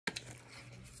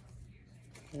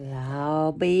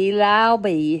Lobby,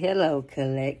 lobby. Hello,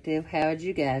 collective. How are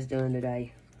you guys doing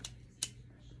today?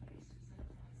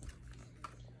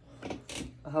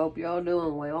 I hope y'all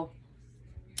doing well.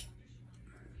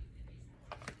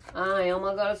 I am.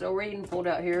 I got us a reading pulled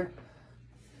out here.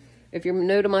 If you're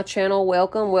new to my channel,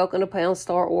 welcome. Welcome to Pam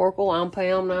Star Oracle. I'm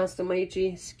Pam. Nice to meet you.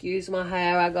 Excuse my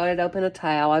hair. I got it up in a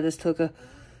towel. I just took a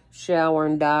shower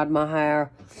and dyed my hair.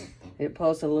 It's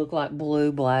supposed to look like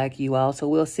blue-black, you all. So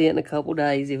we'll see it in a couple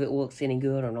days if it looks any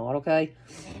good or not, okay?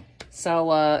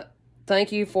 So,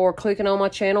 thank you for clicking on my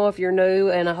channel if you're new,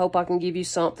 and I hope I can give you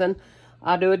something.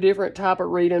 I do a different type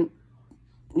of reading.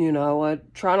 You know, I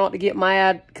try not to get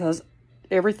mad because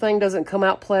everything doesn't come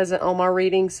out pleasant on my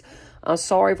readings. I'm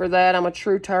sorry for that. I'm a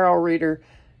true tarot reader.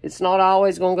 It's not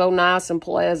always going to go nice and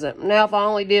pleasant. Now, if I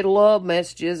only did love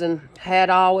messages and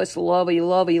had all this lovey,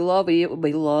 lovey, lovey, it would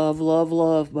be love, love,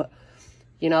 love. But,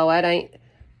 you know, that ain't,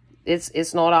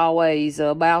 it's not always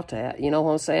about that. You know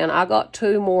what I'm saying? I got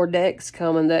 2 more decks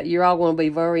coming that you're all going to be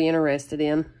very interested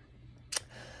in.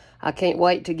 I can't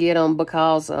wait to get them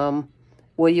because,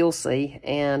 well, you'll see.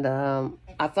 And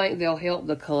I think they'll help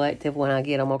the collective when I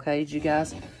get them, okay, you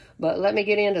guys? But let me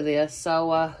get into this.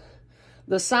 So,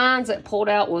 the signs that pulled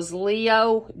out was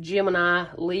Leo, Gemini,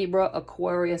 Libra,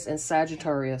 Aquarius, and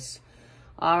Sagittarius.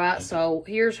 All right, so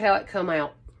here's how it come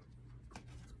out.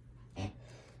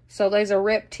 So there's a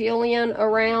reptilian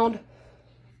around,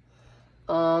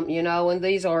 you know, and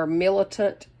these are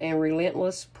militant and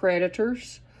relentless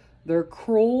predators. They're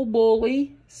cruel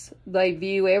bullies. They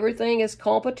view everything as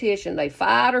competition. They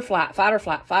fight or flight, fight or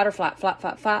flight, fight or flight, fight,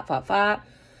 fight, fight, fight, fight.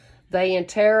 They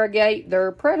interrogate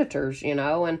their predators, you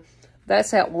know, and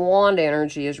that's that wand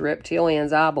energy is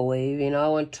reptilians, I believe, you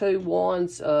know, and 2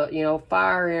 wands, you know,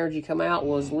 fire energy come out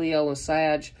was Leo and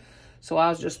Sag. So I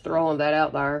was just throwing that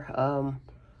out there.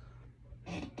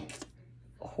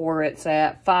 Where it's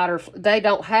at, they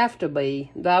don't have to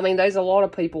be. I mean, there's a lot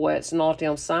of people that's not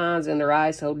them signs in their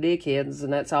eyes, so dickheads,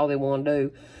 and that's all they want to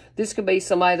do. This could be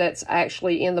somebody that's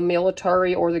actually in the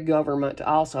military or the government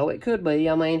also. It could be.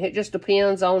 I mean, it just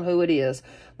depends on who it is.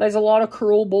 There's a lot of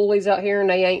cruel bullies out here, and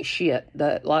they ain't shit.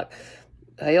 That, like,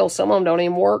 hell, some of them don't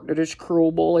even work. They're just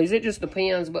cruel bullies. It just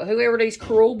depends. But whoever these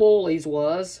cruel bullies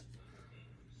was,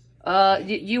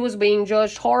 you was being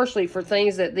judged harshly for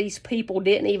things that these people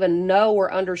didn't even know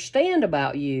or understand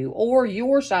about you or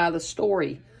your side of the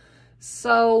story.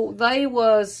 So they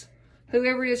was,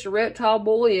 whoever this reptile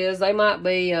bully is, they might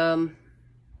be,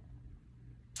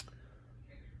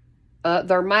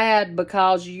 they're mad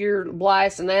because you're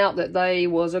blasting out that they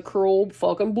was a cruel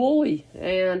fucking bully.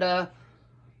 And,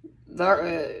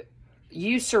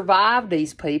 you survived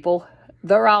these people.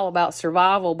 They're all about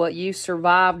survival, but you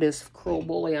survived this cruel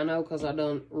bully. I know because I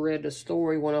done read the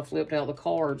story when I flipped out the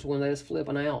cards when they was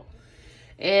flipping out.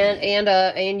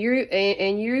 And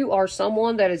you are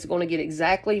someone that is going to get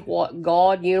exactly what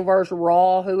God, universe,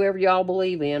 Ra, whoever y'all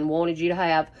believe in, wanted you to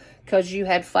have because you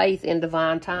had faith in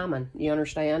divine timing. You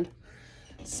understand?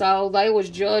 So they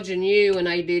was judging you and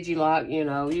they did you like, you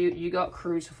know, you got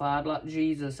crucified like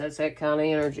Jesus. That's that kind of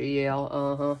energy,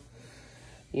 yeah,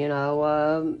 You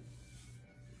know,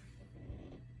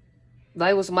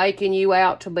 they was making you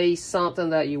out to be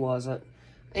something that you wasn't.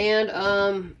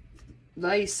 And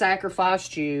they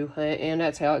sacrificed you, and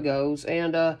that's how it goes.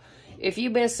 And if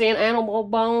you've been seeing animal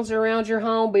bones around your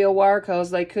home, be aware because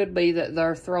they could be that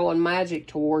they're throwing magic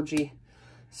towards you.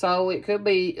 So it could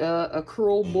be a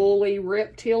cruel bully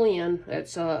reptilian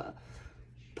that's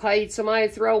paid somebody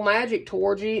to throw magic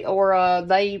towards you, or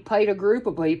they paid a group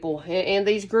of people. And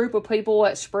these group of people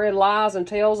that spread lies and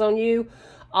tales on you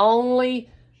only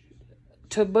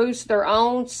to boost their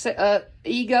own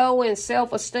ego and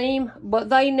self-esteem, but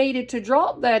they needed to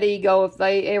drop that ego if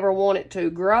they ever wanted to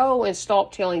grow and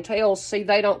stop telling tales. See,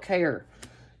 they don't care.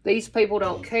 These people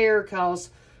don't care because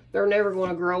they're never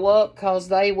going to grow up because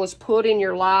they was put in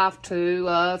your life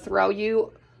to throw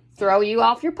you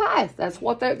off your path. That's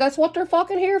what they're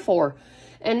fucking here for.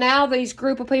 And now these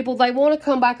group of people, they want to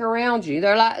come back around you.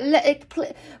 They're like,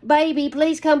 baby,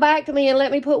 please come back to me and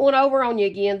let me put one over on you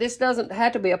again. This doesn't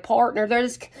have to be a partner.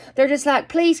 They're just like,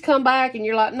 please come back. And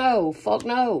you're like, no, fuck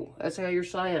no. That's how you're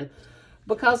saying.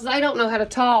 Because they don't know how to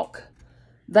talk.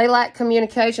 They lack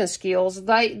communication skills.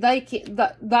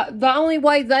 The only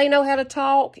way they know how to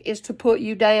talk is to put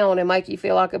you down and make you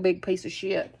feel like a big piece of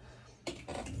shit.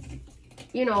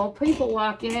 You know, people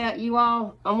like that, you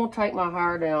all, I'm going to take my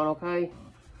hair down, okay?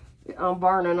 I'm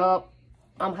burning up.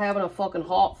 I'm having a fucking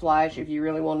hot flash if you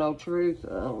really want to know the truth.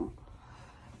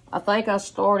 I think I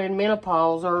started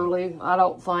menopause early. I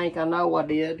don't think. I know I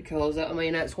did, because, I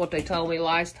mean, that's what they told me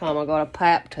last time I got a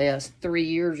pap test 3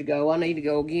 years ago. I need to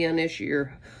go again this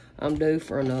year. I'm due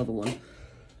for another one.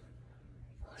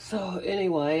 So,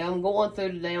 anyway, I'm going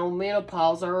through the damn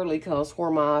menopause early because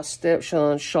where my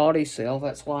stepson shot himself.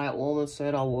 That's why that woman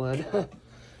said I would.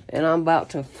 And I'm about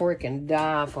to freaking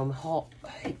die from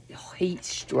heat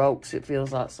strokes, it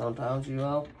feels like sometimes, you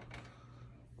know.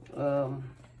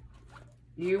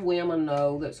 You women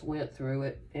know that's went through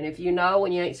it. And if you know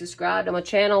and you ain't subscribed to my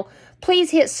channel, please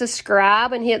hit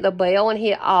subscribe and hit the bell and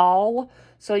hit all,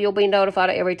 so you'll be notified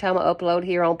every time I upload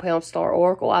here on Pound Star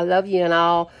Oracle. I love you, and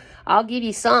I'll give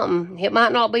you something. It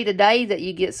might not be today that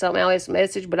you get something out of this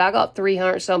message, but I got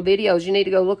 300-some videos. You need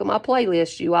to go look at my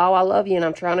playlist, you all. I love you, and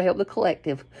I'm trying to help the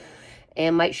collective.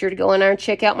 And make sure to go in there and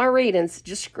check out my readings.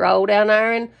 Just scroll down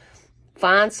there and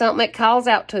find something that calls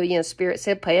out to you. And Spirit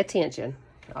said, pay attention.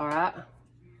 All right?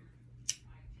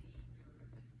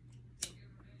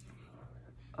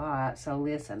 All right, so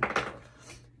listen.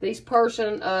 This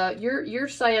person, you're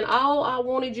saying all I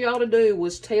wanted y'all to do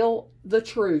was tell the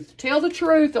truth. Tell the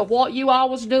truth of what you all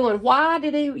was doing. Why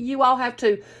did you all have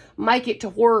to make it to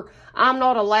where I'm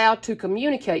not allowed to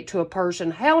communicate to a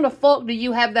person? How in the fuck do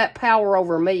you have that power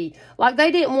over me? Like, they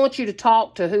didn't want you to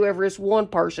talk to whoever this one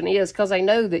person is because they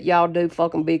know that y'all do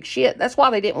fucking big shit. That's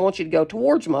why they didn't want you to go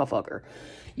towards motherfucker.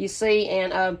 You see,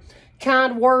 and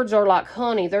kind words are like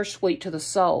honey. They're sweet to the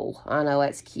soul. I know,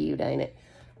 that's cute, ain't it?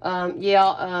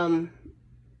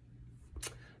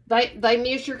 They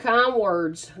miss your kind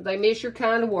words. They miss your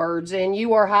kind words, and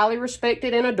you are highly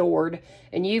respected and adored,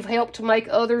 and you've helped to make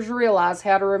others realize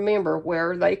how to remember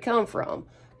where they come from.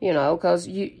 You know, because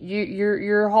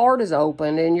your heart is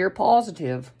open and you're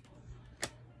positive.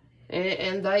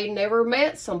 And they never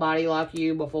met somebody like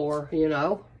you before, you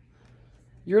know.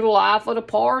 You're the life of the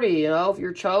party, you know, if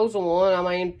you're chosen one. I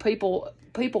mean, people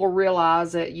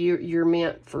realize that you're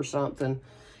meant for something.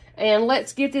 And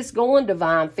let's get this going,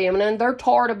 Divine Feminine. They're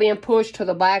tired of being pushed to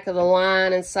the back of the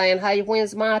line and saying, hey,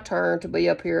 when's my turn to be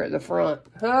up here at the front?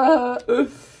 And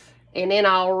then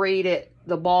I'll read it,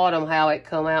 the bottom, how it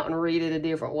come out, and read it a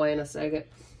different way in a second.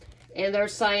 And they're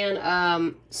saying,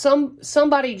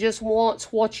 somebody just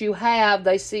wants what you have.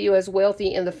 They see you as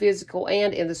wealthy in the physical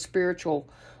and in the spiritual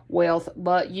wealth.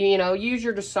 But, you know, use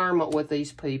your discernment with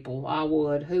these people. I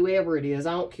would. Whoever it is.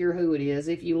 I don't care who it is.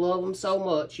 If you love them so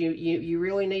much, you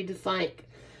really need to think.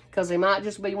 Because they might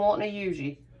just be wanting to use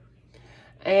you.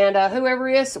 And whoever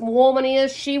this woman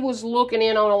is, she was looking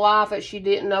in on a life that she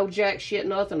didn't know jack shit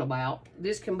nothing about.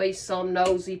 This can be some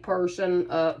nosy person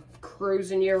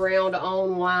cruising you around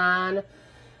online.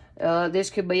 This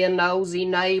could be a nosy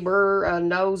neighbor, a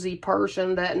nosy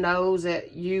person that knows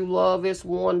that you love this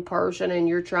one person and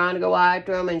you're trying to go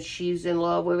after him, and she's in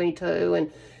love with him too,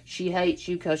 and she hates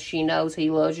you because she knows he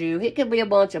loves you. It could be a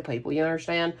bunch of people, you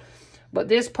understand? But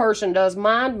this person does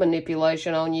mind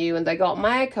manipulation on you, and they got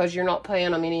mad because you're not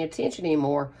paying them any attention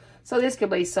anymore. So this could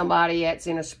be somebody that's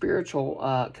in a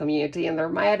spiritual community, and they're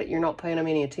mad that you're not paying them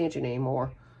any attention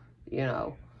anymore, you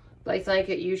know. They think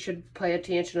that you should pay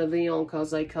attention to them because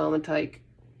they come and take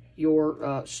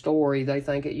your story. They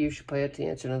think that you should pay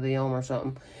attention to them or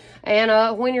something.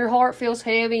 And when your heart feels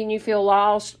heavy and you feel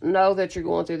lost, know that you're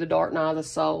going through the dark night of the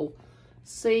soul.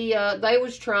 See, they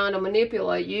was trying to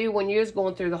manipulate you when you was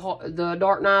going through the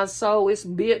dark night of the soul. This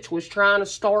bitch was trying to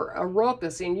start a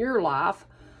ruckus in your life.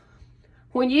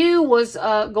 When you was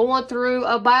going through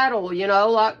a battle, you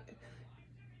know, like,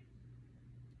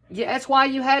 yeah, that's why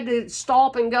you had to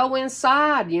stop and go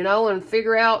inside, you know, and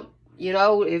figure out, you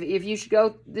know, if you should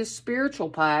go this spiritual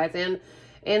path. And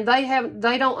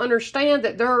they don't understand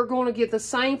that they're going to get the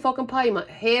same fucking payment,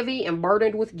 heavy and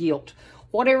burdened with guilt.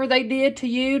 Whatever they did to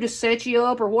you to set you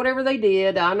up or whatever they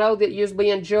did, I know that you're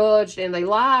being judged and they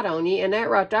lied on you, and that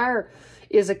right there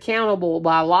is accountable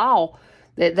by law,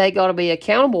 that they got to be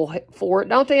accountable for it.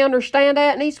 Don't they understand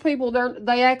that? And these people,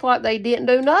 they act like they didn't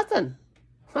do nothing.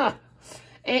 Huh.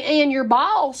 And your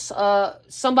boss,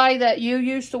 somebody that you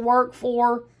used to work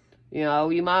for, you know,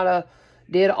 you might have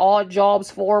did odd jobs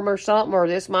for them or something, or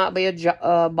this might be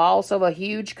a boss of a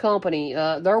huge company.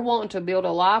 They're wanting to build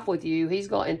a life with you. He's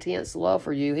got intense love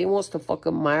for you. He wants to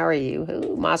fucking marry you.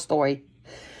 Ooh, my story.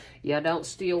 Yeah, don't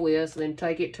steal this, then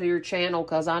take it to your channel,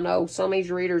 because I know some of these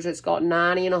readers that's got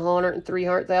 90 and 100 and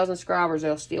 300,000 subscribers,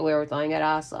 they'll steal everything that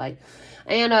I say.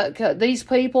 And these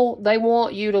people, they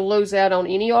want you to lose out on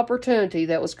any opportunity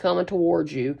that was coming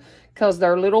towards you, because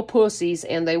they're little pussies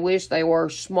and they wish they were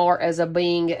smart as a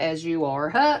being as you are.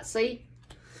 Huh? See?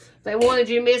 They wanted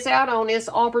you to miss out on this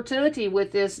opportunity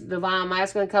with this divine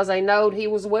masculine because they knowed he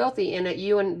was wealthy and that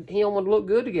you and him would look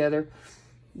good together.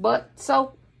 But,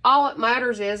 so, all that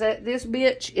matters is that this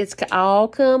bitch, it's all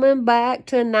coming back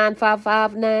to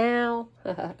 955 now.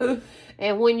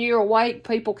 And when you're awake,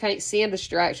 people can't send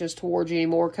distractions towards you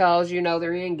anymore because, you know,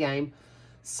 they're in game.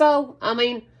 So, I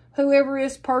mean, whoever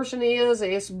this person is,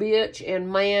 this bitch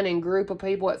and man and group of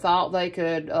people that thought they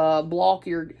could block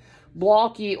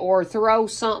you or throw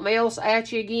something else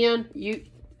at you again,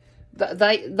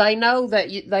 they know that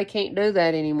they can't do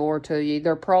that anymore to you.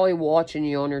 They're probably watching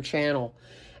you on your channel.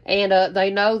 And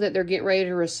they know that they're getting ready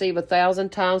to receive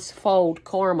 1,000 times fold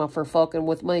karma for fucking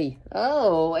with me.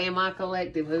 Oh, and my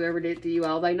collective, whoever did it to you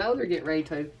all, they know they're getting ready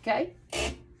to. Okay?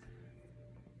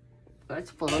 That's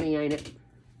funny, ain't it?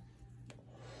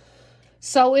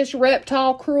 So it's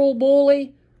reptile cruel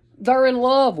bully. They're in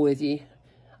love with you.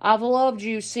 I've loved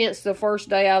you since the first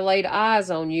day I laid eyes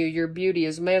on you. Your beauty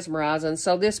is mesmerizing.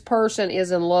 So this person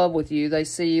is in love with you. They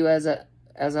see you as an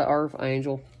earth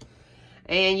angel.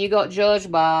 And you got judged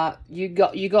by this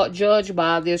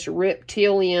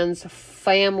reptilians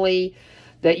family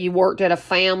that you worked at a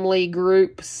family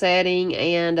group setting,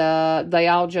 and they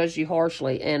all judged you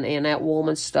harshly. And that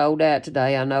woman stole that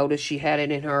today. I noticed she had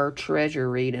it in her treasure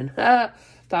reading.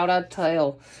 Thought I'd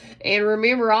tell. And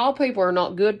remember, all people are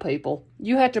not good people.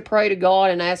 You have to pray to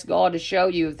God and ask God to show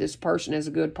you if this person is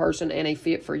a good person and a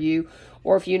fit for you,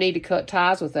 or if you need to cut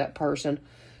ties with that person.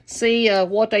 See,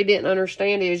 what they didn't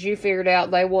understand is you figured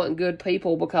out they wasn't good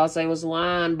people because they was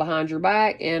lying behind your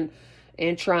back and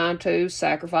trying to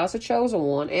sacrifice a chosen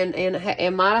one.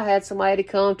 And might have had somebody to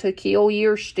come to kill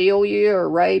you or steal you or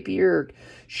rape you or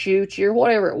shoot you or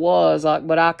whatever it was.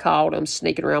 But I called them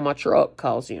sneaking around my truck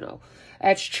because, you know,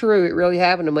 that's true. It really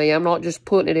happened to me. I'm not just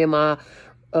putting it in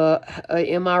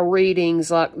my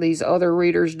readings like these other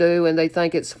readers do, and they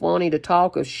think it's funny to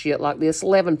talk of shit like this.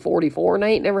 1144, and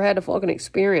they ain't never had to fucking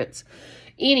experience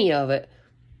any of it.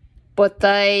 But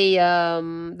they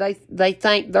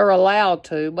think they're allowed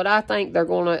to. But I think they're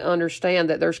going to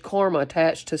understand that there's karma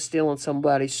attached to stealing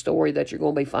somebody's story, that you're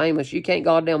going to be famous. You can't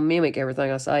goddamn mimic everything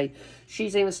I say.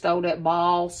 She's even stole that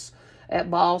boss. That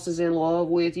boss is in love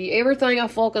with you. Everything I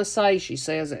fucking say, she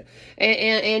says it.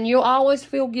 And you'll always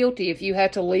feel guilty if you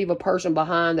have to leave a person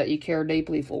behind that you care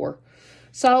deeply for.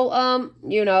 So,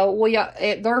 you know,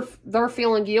 they're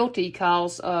feeling guilty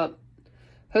because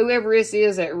whoever this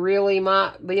is that really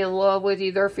might be in love with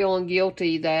you, they're feeling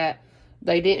guilty that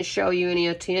they didn't show you any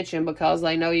attention because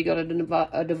they know you got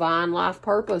a divine life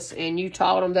purpose, and you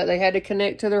taught them that they had to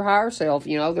connect to their higher self,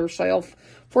 you know, their self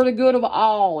for the good of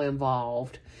all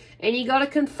involved. And you got to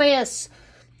confess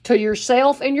to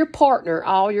yourself and your partner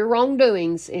all your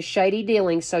wrongdoings and shady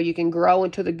dealings so you can grow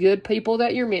into the good people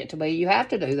that you're meant to be. You have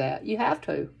to do that. You have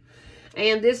to.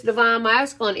 And this divine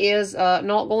masculine is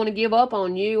not going to give up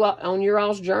on you on your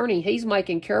all's journey. He's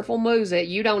making careful moves that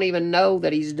you don't even know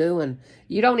that he's doing.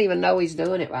 You don't even know he's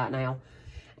doing it right now.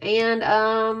 And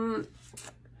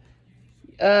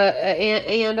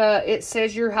it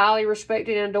says you're highly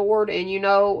respected and adored, and you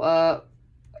know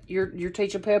you're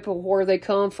teaching people where they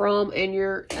come from, and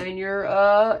your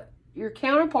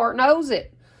counterpart knows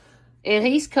it, and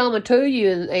he's coming to you,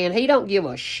 and he don't give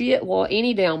a shit what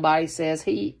any damn body says.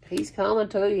 He's coming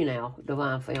to you now,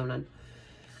 divine feminine,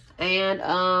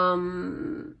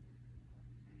 and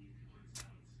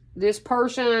this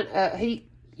person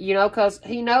you know, because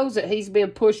he knows that he's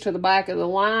been pushed to the back of the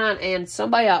line, and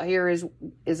somebody out here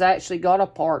is actually got a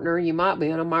partner. You might be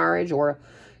in a marriage or a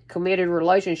committed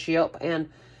relationship, and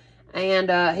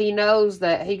he knows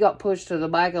that he got pushed to the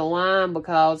back of the line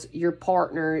because your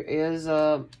partner is,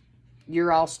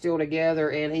 you're all still together,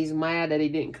 and he's mad that he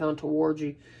didn't come towards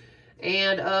you.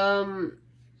 And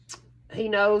he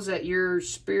knows that you're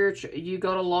spiritual, you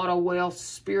got a lot of wealth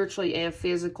spiritually and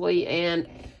physically, and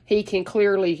he can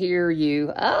clearly hear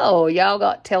you. Oh, y'all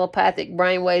got telepathic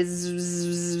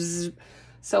brainwaves.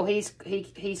 So he's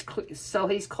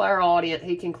clairaudient.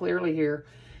 He can clearly hear.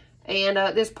 And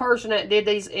this person that did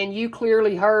these, and you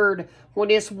clearly heard when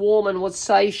this woman would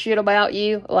say shit about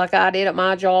you, like I did at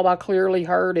my job. I clearly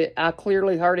heard it.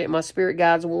 My spirit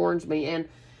guides warns me.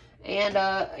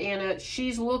 And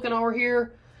she's looking over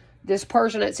here. This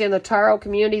person that's in the tarot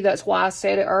community, that's why I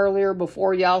said it earlier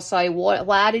before y'all say,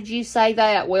 why did you say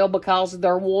that? Well, because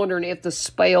they're wondering if the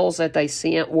spells that they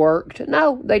sent worked.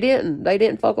 No, they didn't. They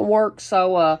didn't fucking work.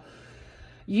 So,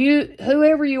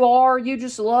 whoever you are, you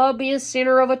just love being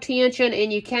center of attention,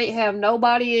 and you can't have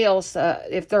nobody else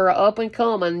if they're up and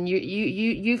coming.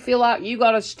 You feel like you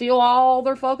got to steal all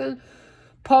their fucking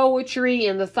poetry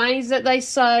and the things that they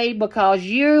say because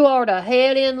you are the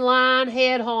head in line,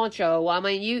 head honcho. I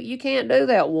mean, you can't do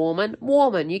that, woman.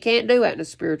 You can't do that in the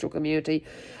spiritual community.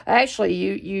 Actually,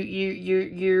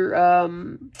 you're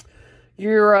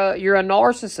you're a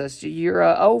narcissist. You're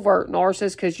a overt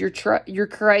narcissist because you're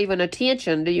craving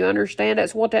attention. Do you understand?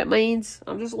 That's what that means.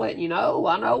 I'm just letting you know.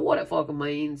 I know what it fucking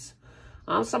means.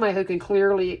 I'm somebody who can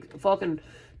clearly fucking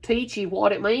teach you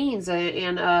what it means.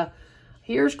 And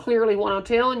here's clearly what I'm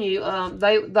telling you.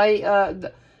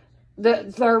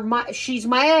 She's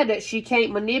mad that she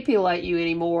can't manipulate you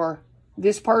anymore.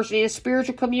 This person is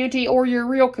spiritual community or your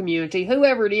real community,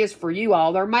 whoever it is for you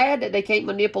all. They're mad that they can't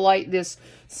manipulate this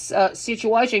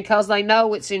situation because they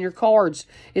know it's in your cards.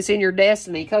 It's in your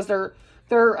destiny because they're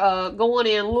going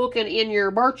in looking in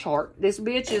your birth chart. This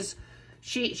bitch is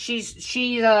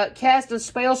she's casting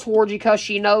spells towards you because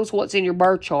she knows what's in your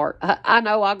birth chart. I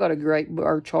know I got a great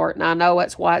birth chart, and I know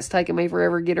that's why it's taken me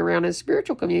forever to get around in the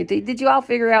spiritual community. Did you all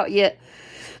figure out yet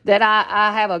that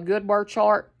I have a good birth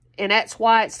chart? And that's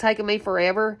why it's taken me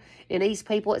forever. And these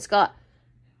people, it's got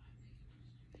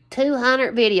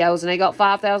 200 videos and they got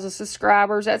 5,000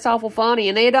 subscribers. That's awful funny.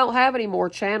 And they don't have any more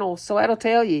channels. So that'll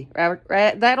tell you.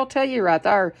 That'll tell you right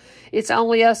there. It's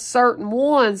only us certain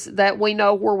ones that we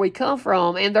know where we come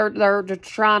from. And they're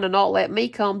trying to not let me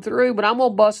come through. But I'm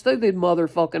going to bust through the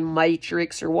motherfucking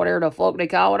matrix or whatever the fuck they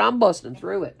call it. I'm busting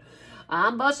through it.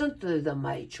 I'm busting through the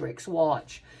matrix.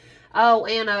 Watch. Oh,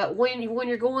 and when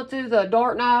you're going through the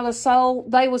dark night of the soul,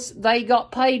 they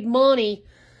got paid money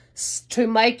to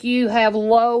make you have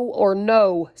low or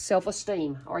no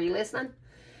self-esteem. Are you listening?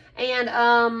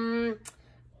 And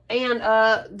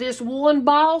this one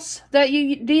boss that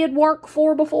you did work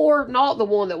for before, not the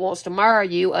one that wants to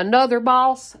marry you, another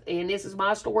boss, and this is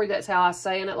my story, that's how I'm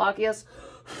saying it like this.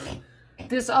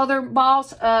 This other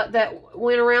boss that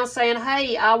went around saying,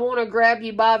 hey, I want to grab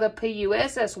you by the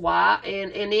P-U-S-S-Y,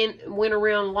 and then went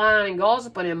around lying and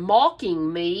gossiping and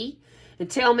mocking me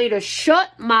and tell me to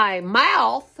shut my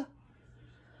mouth.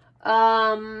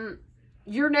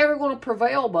 You're never going to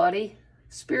prevail, buddy.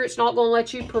 Spirit's not going to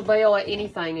let you prevail at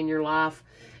anything in your life.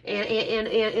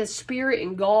 And Spirit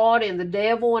and God and the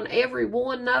devil and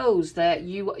everyone knows that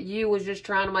you was just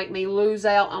trying to make me lose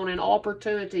out on an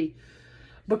opportunity.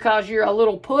 Because you're a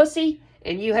little pussy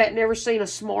and you had never seen a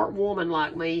smart woman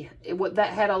like me that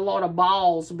had a lot of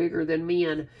balls bigger than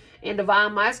men. And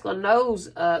Divine Masculine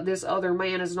knows this other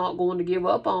man is not going to give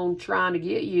up on trying to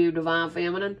get you, Divine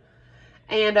Feminine.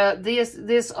 And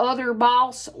this other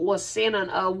boss was sending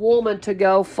a woman to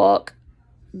go fuck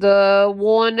the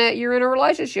one that you're in a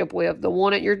relationship with. The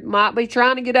one that you might be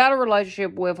trying to get out of a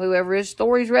relationship with. Whoever his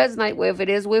stories resonate with. It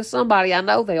is with somebody. I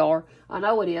know they are. I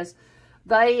know it is.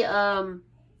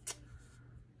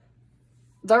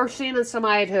 They're sending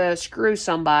somebody to screw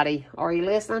somebody. Are you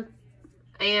listening?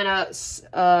 And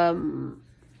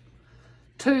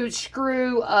to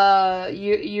screw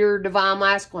your Divine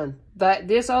Masculine. That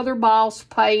this other boss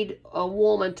paid a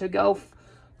woman to go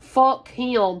fuck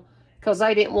him because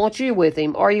they didn't want you with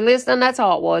him. Are you listening? That's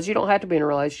all it was. You don't have to be in a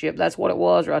relationship. That's what it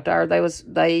was right there. They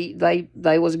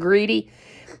was greedy,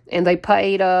 and they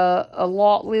paid a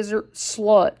lot lizard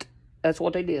slut. That's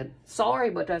what they did.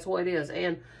 Sorry, but that's what it is.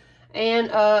 And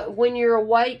when you're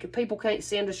awake, people can't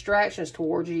send distractions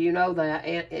towards you. You know that.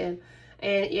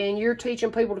 And you're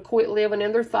teaching people to quit living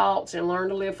in their thoughts and learn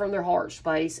to live from their heart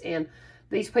space. And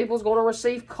these people's going to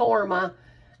receive karma.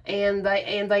 And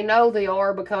they know they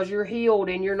are because you're healed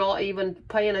and you're not even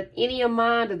paying any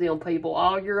mind to them people.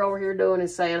 All you're over here doing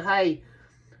is saying, hey,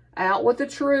 out with the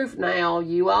truth now.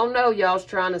 You all know y'all's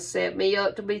trying to set me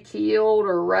up to be killed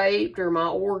or raped or my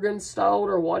organs stole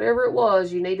or whatever it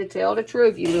was. You need to tell the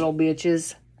truth, you little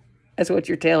bitches. That's what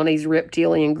you're telling these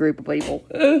reptilian group of people.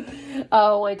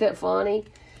 Oh, ain't that funny?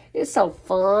 It's so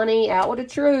funny. Out with the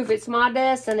truth. It's my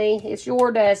destiny. It's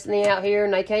your destiny out here,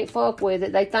 and they can't fuck with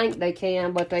it. They think they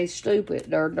can, but they stupid.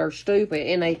 They're stupid,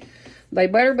 and they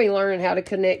better be learning how to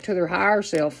connect to their higher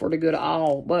self for the good of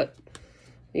all. But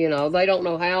you know, they don't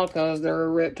know how because they're a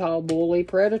reptile bully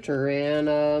predator.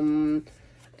 And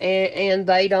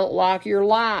they don't like your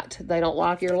light. They don't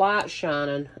like your light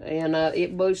shining. And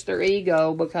it boosts their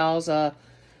ego because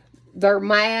they're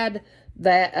mad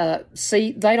that,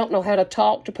 see, they don't know how to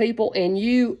talk to people. And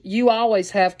you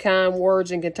always have kind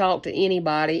words and can talk to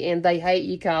anybody. And they hate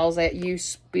you because that you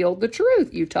spilled the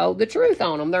truth. You told the truth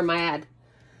on them. They're mad.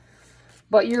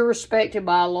 But you're respected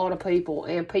by a lot of people,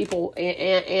 and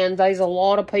there's a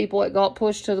lot of people that got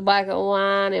pushed to the back of the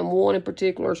line, and one in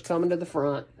particular is coming to the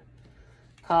front.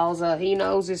 Because he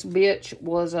knows this bitch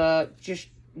was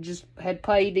just had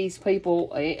paid these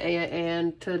people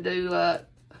and to do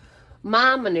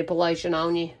mind manipulation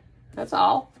on you. That's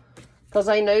all. Because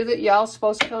they knew that y'all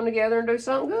supposed to come together and do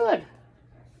something good.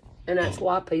 And that's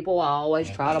why people always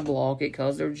try to block it,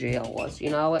 because they're jealous,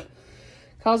 you know it.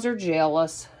 Because they're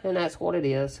jealous, and that's what it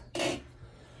is.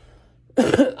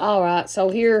 All right, so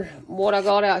here, what I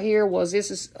got out here was,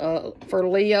 this is for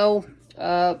Leo.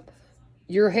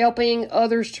 You're helping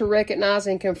others to recognize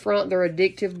and confront their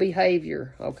addictive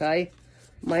behavior, okay?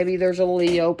 Maybe there's a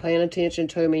Leo paying attention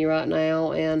to me right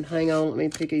now, and hang on, let me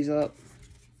pick these up.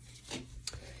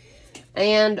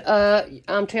 And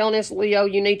I'm telling this, Leo,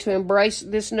 you need to embrace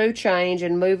this new change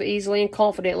and move easily and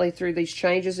confidently through these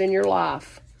changes in your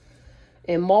life.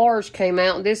 And Mars came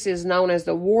out, and this is known as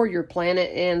the warrior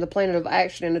planet and the planet of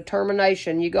action and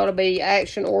determination. You got to be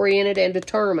action-oriented and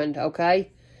determined, okay?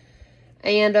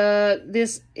 And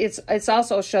it's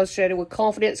also associated with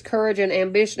confidence, courage, and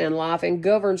ambition in life, and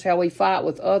governs how we fight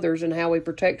with others and how we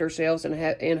protect ourselves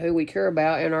and who we care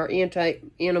about, and our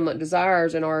intimate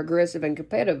desires and our aggressive and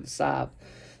competitive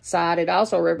side. It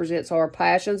also represents our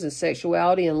passions and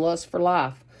sexuality and lust for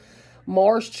life.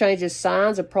 Mars changes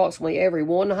signs approximately every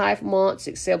 1.5 months,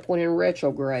 except when in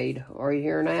retrograde. Are you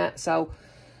hearing that? So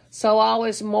all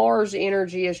this Mars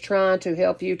energy is trying to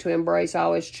help you to embrace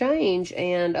all this change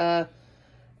and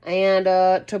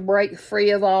to break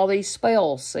free of all these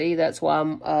spells. See, that's why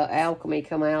alchemy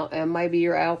come out, and maybe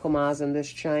you're alchemizing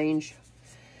this change.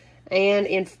 And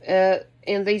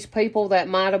in these people that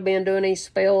might have been doing these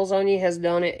spells on you has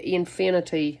done it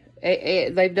infinity.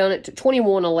 They've done it to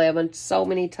 2111 so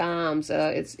many times.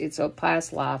 It's a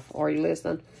past life. Are you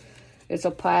listening? It's a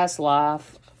past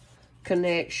life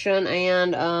connection,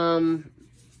 and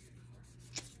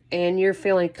you're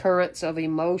feeling currents of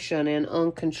emotion and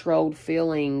uncontrolled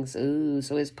feelings. Ooh,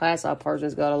 so this past life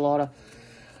person's got a lot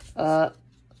of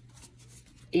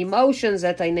emotions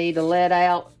that they need to let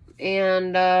out,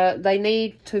 and they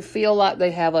need to feel like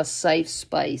they have a safe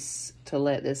space to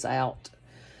let this out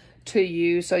to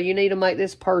you. So you need to make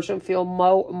this person feel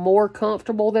more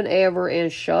comfortable than ever,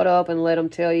 and shut up and let them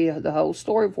tell you the whole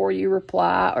story before you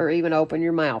reply or even open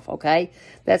your mouth, okay?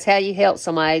 That's how you help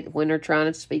somebody when they're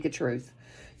trying to speak a truth.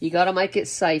 You got to make it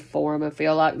safe for them and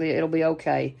feel like it'll be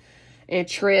okay. And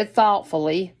tread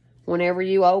thoughtfully. Whenever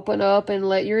you open up and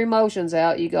let your emotions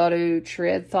out, you got to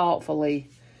tread thoughtfully.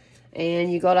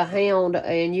 And you got a hound,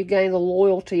 and you gain the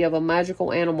loyalty of a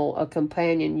magical animal, a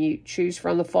companion. You choose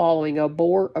from the following: a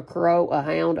boar, a crow, a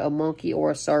hound, a monkey,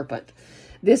 or a serpent.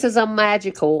 This is a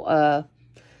magical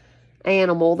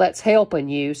animal that's helping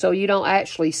you, so you don't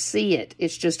actually see it.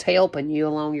 It's just helping you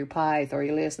along your path. Are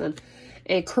you listening?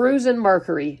 And cruising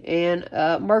Mercury. And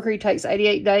Mercury takes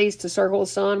 88 days to circle the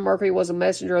sun. Mercury was a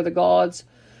messenger of the gods.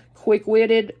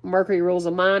 Quick-witted. Mercury rules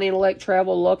the mind, intellect,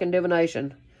 travel, luck, and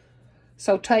divination.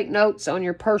 So take notes on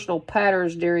your personal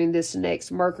patterns during this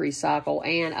next Mercury cycle.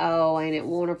 And, oh, ain't it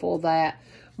wonderful that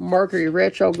Mercury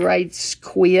retrogrades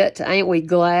quit? Ain't we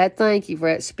glad? Thank you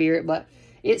for that, Spirit. But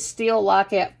it's still like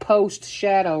that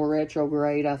post-shadow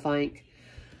retrograde, I think.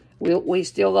 We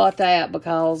still got that,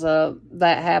 because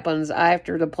that happens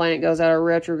after the planet goes out of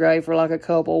retrograde for like a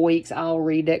couple of weeks. I'll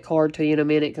read that card to you in a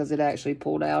minute because it actually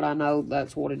pulled out. I know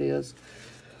that's what it is.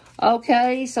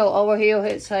 Okay, so over here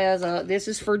it says, this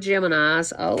is for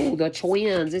Geminis. Oh, the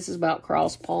twins. This is about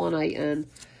cross-pollinating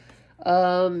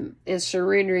and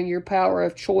surrendering your power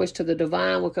of choice to the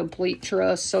divine with complete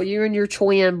trust. So you and your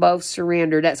twin both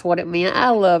surrender. That's what it meant. I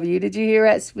love you. Did you hear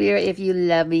that, Spirit? If you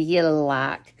love me, hit a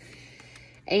like.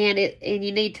 And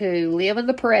you need to live in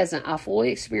the present. I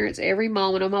fully experience every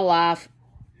moment of my life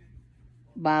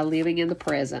by living in the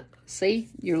present. See?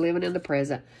 You're living in the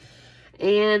present.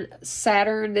 And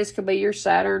Saturn, this could be your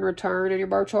Saturn return in your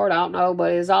birth chart. I don't know,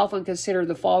 but it is often considered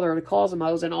the father of the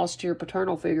cosmos, an austere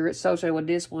paternal figure. It's associated with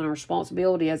discipline and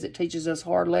responsibility, as it teaches us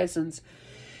hard lessons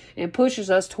and pushes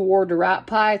us toward the right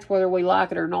path, whether we like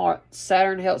it or not.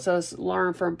 Saturn helps us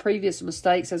learn from previous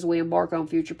mistakes as we embark on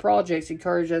future projects,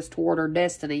 encourage us toward our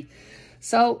destiny.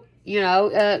 So, you know,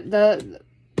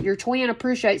 your twin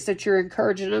appreciates that you're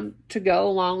encouraging them to go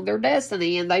along their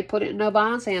destiny, and they put it in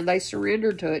divine's hand. They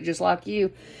surrender to it just like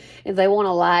you. And they want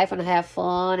to laugh and have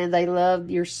fun, and they love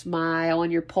your smile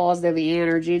and your positive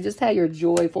energy and just how you're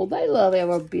joyful. They love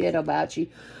every bit about you.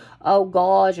 Oh,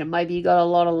 gosh, and maybe you got a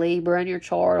lot of Libra in your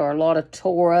chart or a lot of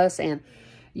Taurus, and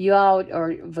you all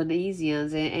are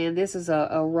Venusians, and this is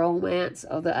a romance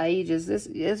of the ages. This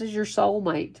is your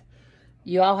soulmate.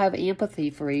 You all have empathy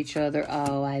for each other.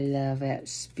 Oh, I love that,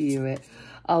 Spirit.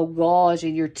 Oh, gosh,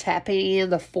 and you're tapping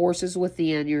in the forces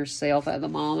within yourself at the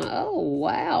moment. Oh,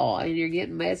 wow, and you're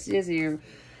getting messages, and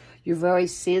you're very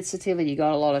sensitive, and you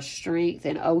got a lot of strength,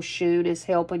 and Oshun is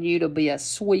helping you to be a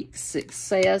sweet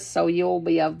success, so you'll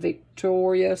be a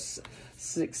victorious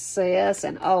success.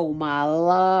 And oh my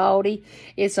lordy,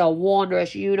 it's a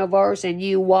wondrous universe, and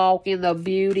you walk in the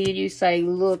beauty, and you say,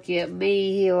 look at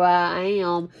me, here I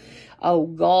am. Oh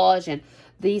gosh, and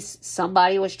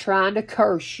Somebody was trying to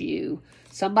curse you.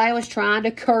 Somebody was trying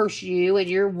to curse you and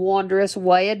your wondrous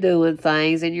way of doing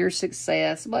things and your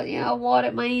success. But you know what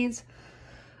it means?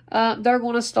 They're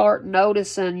going to start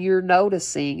noticing you're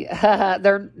noticing.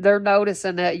 They're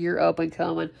noticing that you're up and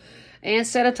coming. And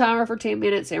set a timer for 10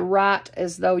 minutes and write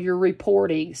as though you're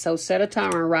reporting. So set a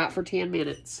timer and write for 10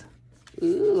 minutes.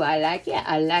 Ooh, I like it.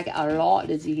 I like it a lot.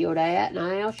 Did you hear that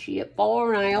now? Shit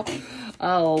for now.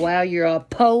 Oh, wow, you're a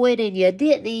poet and you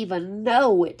didn't even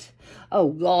know it. Oh,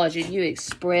 gosh, and you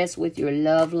express with your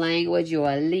love language. You're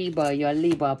a Libra. You're a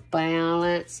Libra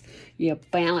balance. You're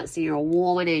balancing your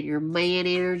woman and your man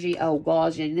energy. Oh,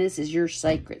 gosh, and this is your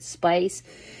sacred space.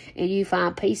 And you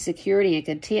find peace, security, and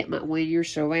contentment when you're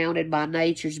surrounded by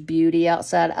nature's beauty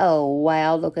outside. Oh,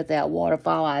 wow, look at that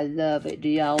waterfall. I love it. Do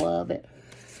y'all love it?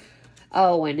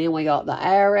 Oh, and then we got the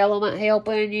air element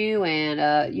helping you.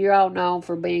 And you're all known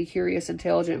for being curious,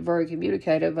 intelligent, very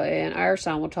communicative. And air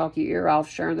sign will talk your ear off,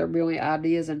 sharing their brilliant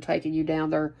ideas and taking you down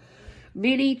their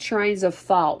many trains of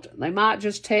thought. They might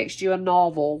just text you a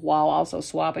novel while also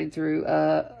swiping through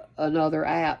another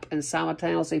app and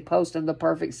simultaneously posting the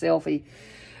perfect selfie.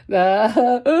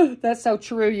 That's so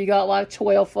true. You got like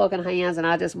 12 fucking hands, and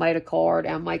I just made a card.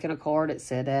 I'm making a card that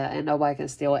said that, and nobody can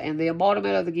steal it. And the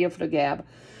embodiment of the gift of gab.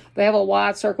 They have a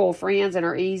wide circle of friends and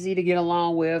are easy to get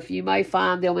along with. You may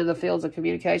find them in the fields of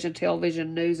communication,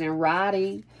 television, news, and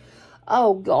writing.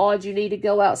 Oh, God, you need to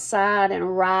go outside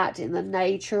and write in the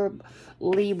nature.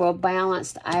 Libra,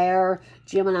 balanced air,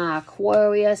 Gemini,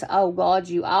 Aquarius. Oh, God,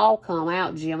 you all come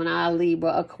out, Gemini,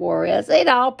 Libra, Aquarius. It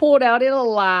all pulled out in a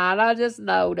line. I just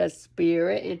know the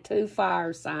spirit, and 2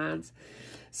 fire signs.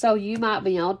 So you might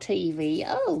be on TV.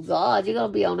 Oh, God, you're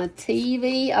going to be on a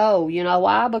TV. Oh, you know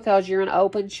why? Because you're an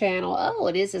open channel.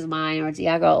 Oh, this is my energy.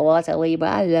 I got lots of Libra.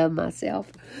 I love myself.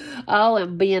 Oh,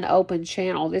 and being open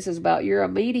channel. This is about, you're a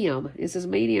medium. This is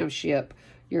mediumship.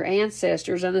 Your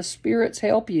ancestors and the spirits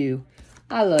help you.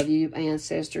 I love you,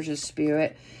 ancestors and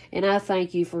spirit. And I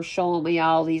thank you for showing me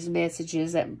all these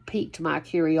messages that piqued my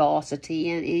curiosity.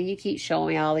 And you keep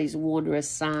showing me all these wondrous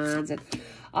signs and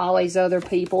all these other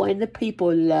people, and the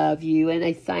people love you and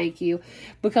they thank you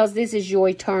because this is your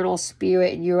eternal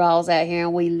spirit and you're all out here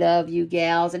and we love you,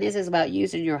 gals. And this is about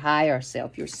using your higher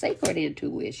self, your sacred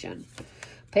intuition.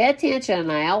 Pay attention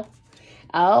now.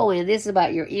 Oh, and this is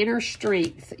about your inner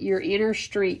strength, your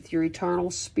eternal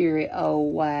spirit. Oh,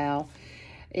 wow.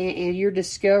 And you're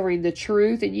discovering the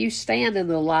truth, and you stand in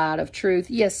the light of truth.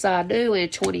 Yes, I do.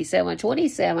 And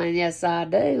 2727, yes, I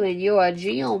do. And you're a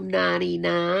Gem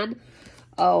 99.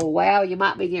 Oh, wow, you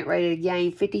might be getting ready to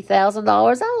gain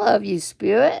 $50,000. I love you,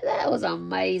 Spirit. That was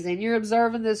amazing. You're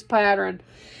observing this pattern,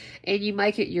 and you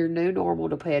make it your new normal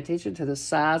to pay attention to the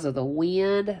size of the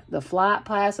wind, the flight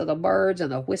paths of the birds,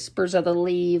 and the whispers of the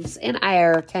leaves. And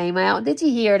air came out. Did you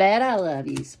hear that? I love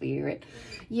you, Spirit.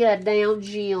 Yeah, down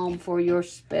gem for your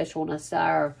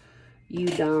specialness, you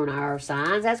darn our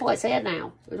signs. That's what it said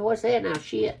now. That's what it said now.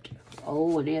 Shit.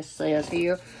 Oh, and this says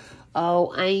here,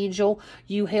 oh, angel,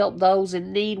 you help those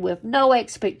in need with no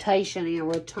expectation in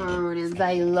return, and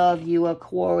they love you,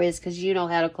 Aquarius, because you know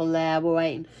how to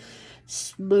collaborate and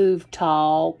smooth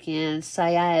talk and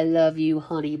say, I love you,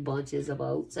 honey bunches of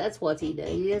oats. That's what he does.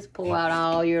 He just pour out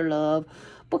all your love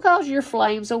because you're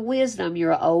flames of wisdom.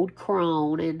 You're an old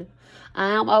crone, and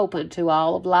I am open to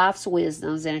all of life's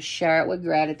wisdoms and share it with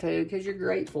gratitude because you're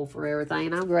grateful for everything,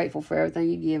 and I'm grateful for everything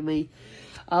you give me.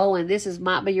 Oh, and this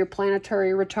might be your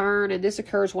planetary return, and this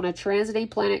occurs when a transiting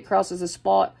planet crosses a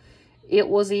spot it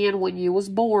was in when you was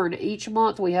born. Each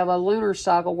month we have a lunar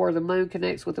cycle where the moon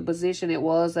connects with the position it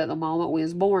was at the moment we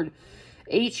was born.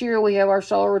 Each year we have our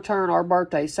solar return, our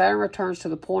birthday. Saturn returns to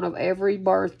the point of every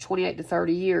birth 28 to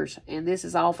 30 years, and this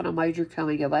is often a major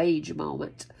coming of age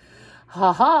moment.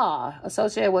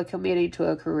 Associated with committing to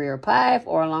a career path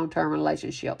or a long-term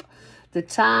relationship. The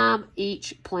time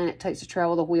each planet takes to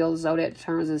travel the wheel of the zodiac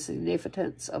determines the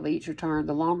significance of each return.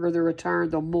 The longer the return,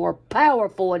 the more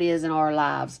powerful it is in our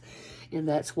lives. And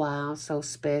that's why I'm so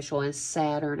special. And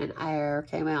Saturn and air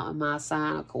came out in my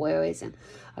sign, Aquarius. And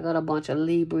I got a bunch of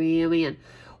Libra in me. And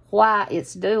why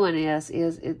it's doing this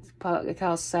is it's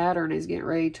because Saturn is getting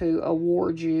ready to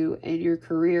award you in your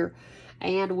career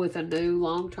and with a new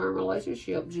long-term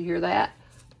relationship. Did you hear that?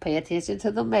 Pay attention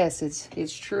to the message.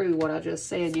 It's true what I just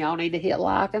said. Y'all need to hit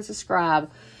like and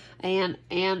subscribe. And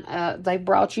they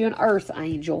brought you an earth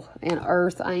angel. And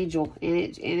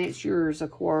it's yours,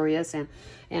 Aquarius. And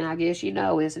I guess you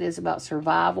know it's about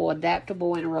survival,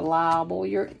 adaptable, and reliable.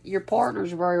 Your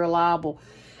partner's very reliable.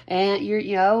 And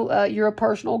you're a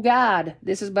personal guide.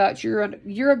 This is about you're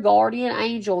a guardian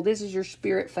angel. This is your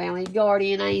spirit family.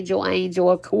 Guardian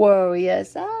angel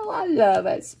Aquarius. Oh, I love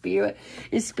that spirit.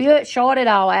 And spirit short it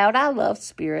all out. I love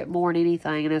spirit more than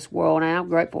anything in this world. And I'm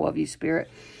grateful of you,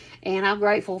 spirit. And I'm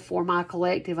grateful for my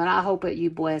collective, and I hope that you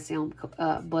bless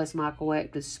my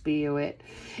collective spirit.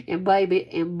 And baby,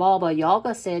 and Baba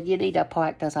Yaga said, you need to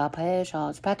practice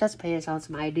patience,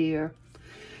 my dear.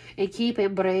 And keep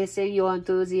embracing your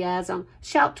enthusiasm.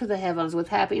 Shout to the heavens with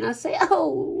happiness. Say,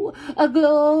 oh, a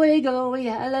glory, glory,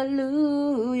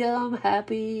 hallelujah. I'm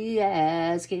happy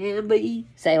as can be.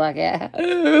 Say like that.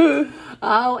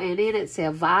 Oh, and then it's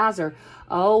advisor.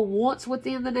 Oh, once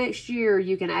within the next year,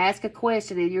 you can ask a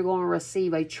question and you're going to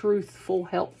receive a truthful,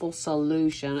 helpful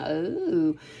solution.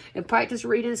 Oh, and practice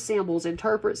reading symbols.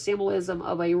 Interpret symbolism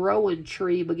of a rowan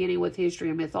tree, beginning with history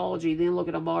and mythology. Then look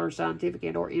at a modern scientific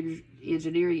and or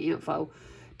engineering info.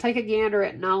 Take a gander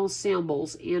at known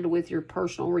symbols. End with your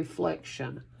personal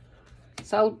reflection.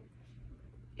 So,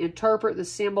 interpret the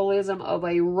symbolism of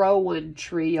a rowan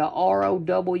tree, a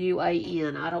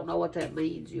R-O-W-A-N. I don't know what that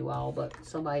means, you all, but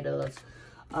somebody does.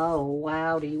 Oh,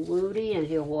 wowdy woody, and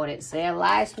here's what it said.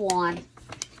 Last one.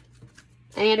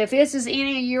 And if this is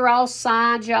any of your all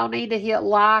signs, y'all need to hit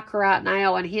like right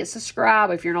now and hit subscribe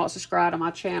if you're not subscribed to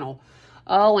my channel.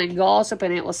 Oh, and gossip,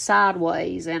 and it was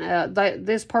sideways. And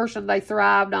this person, they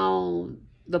thrived on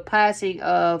the passing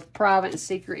of private and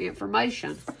secret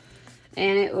information.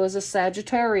 And it was a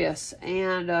Sagittarius,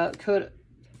 and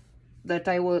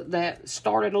that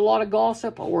started a lot of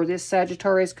gossip, or this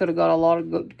Sagittarius could have got a lot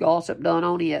of good gossip done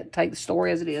on it. Take the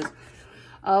story as it is.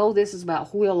 Oh, this is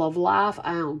about wheel of life.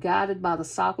 I am guided by the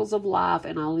cycles of life,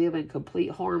 and I live in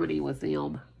complete harmony with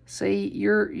them. See,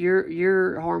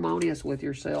 you're harmonious with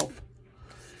yourself.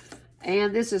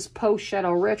 And this is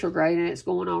post-shadow retrograde, and it's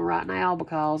going on right now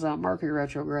because Mercury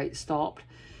retrograde stopped.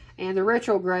 And the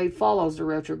retrograde follows the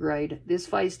retrograde. This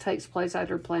phase takes place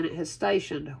after a planet has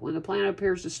stationed. When the planet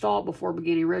appears to stop before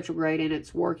beginning retrograde, and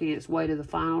it's working its way to the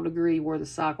final degree where the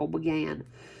cycle began.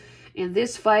 In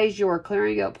this phase, you are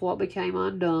clearing up what became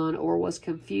undone or was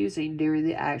confusing during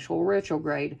the actual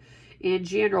retrograde. In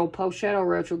general, post-shadow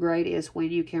retrograde is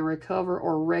when you can recover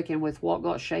or reckon with what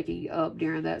got shaking up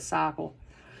during that cycle.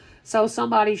 So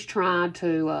somebody's trying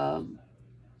to...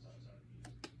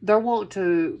 they want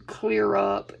to clear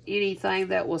up anything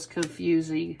that was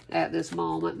confusing at this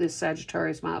moment. This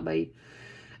Sagittarius might be.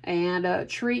 And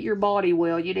treat your body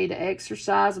well. You need to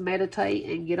exercise, meditate,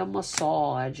 and get a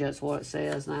massage. That's what it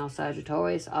says now,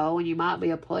 Sagittarius. Oh, and you might be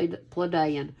a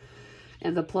Pleiadian.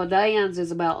 And the Pleiadians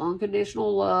is about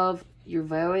unconditional love. You're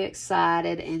very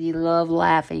excited, and you love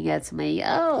laughing. That's me.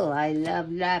 Oh, I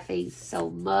love laughing so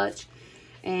much.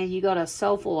 And you got a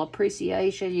soulful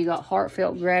appreciation. You got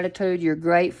heartfelt gratitude. You're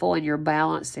grateful, and you're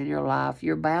balanced in your life.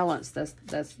 You're balanced.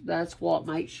 That's what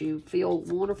makes you feel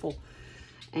wonderful.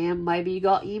 And maybe you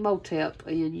got Emotep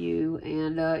in you,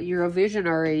 and you're a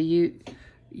visionary.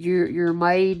 You're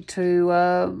made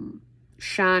to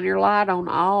shine your light on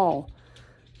all.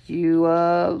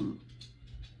 You're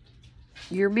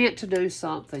meant to do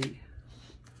something.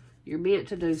 You're meant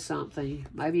to do something.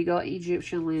 Maybe you got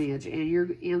Egyptian lineage, and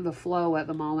you're in the flow at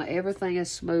the moment. Everything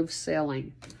is smooth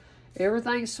sailing.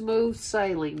 Everything's smooth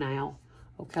sailing now.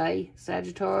 Okay,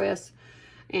 Sagittarius.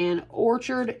 And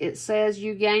orchard, it says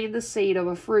you gain the seed of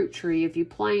a fruit tree. If you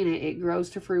plant it, it grows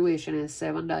to fruition in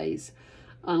 7 days.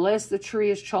 Unless the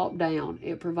tree is chopped down,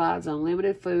 it provides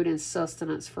unlimited food and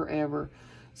sustenance forever.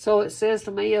 So it says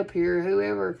to me up here,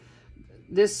 whoever...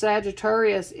 this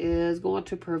Sagittarius is going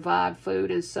to provide food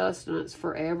and sustenance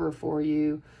forever for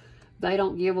you. They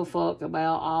don't give a fuck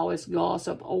about all this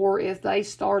gossip. Or if they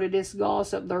started this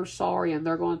gossip, they're sorry, and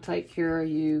they're going to take care of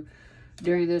you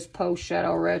during this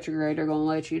post-shadow retrograde. They're going to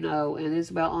let you know. And it's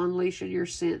about unleashing your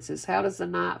senses. How does the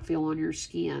night feel on your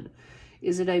skin?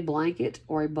 Is it a blanket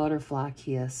or a butterfly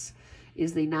kiss?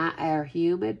 Is the night air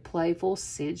humid, playful,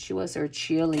 sensuous, or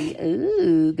chilly?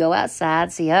 Ooh, go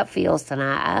outside, see how it feels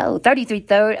tonight. Oh,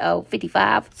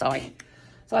 55. Sorry,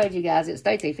 you guys. It's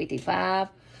 33:55.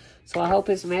 So I hope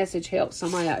this message helps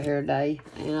somebody out here today.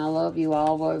 And I love you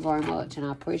all very, very much. And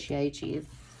I appreciate you.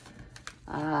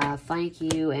 Thank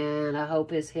you. And I hope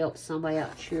this helps somebody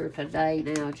out here today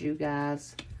now, you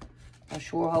guys. I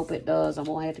sure hope it does. I'm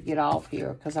going to have to get off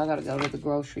here because I got to go to the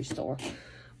grocery store.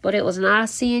 But it was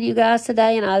nice seeing you guys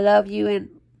today, and I love you, and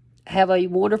have a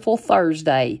wonderful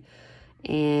Thursday.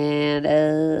 And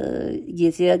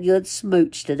get you a good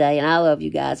smooch today, and I love you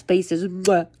guys. Pieces.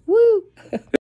 Woo!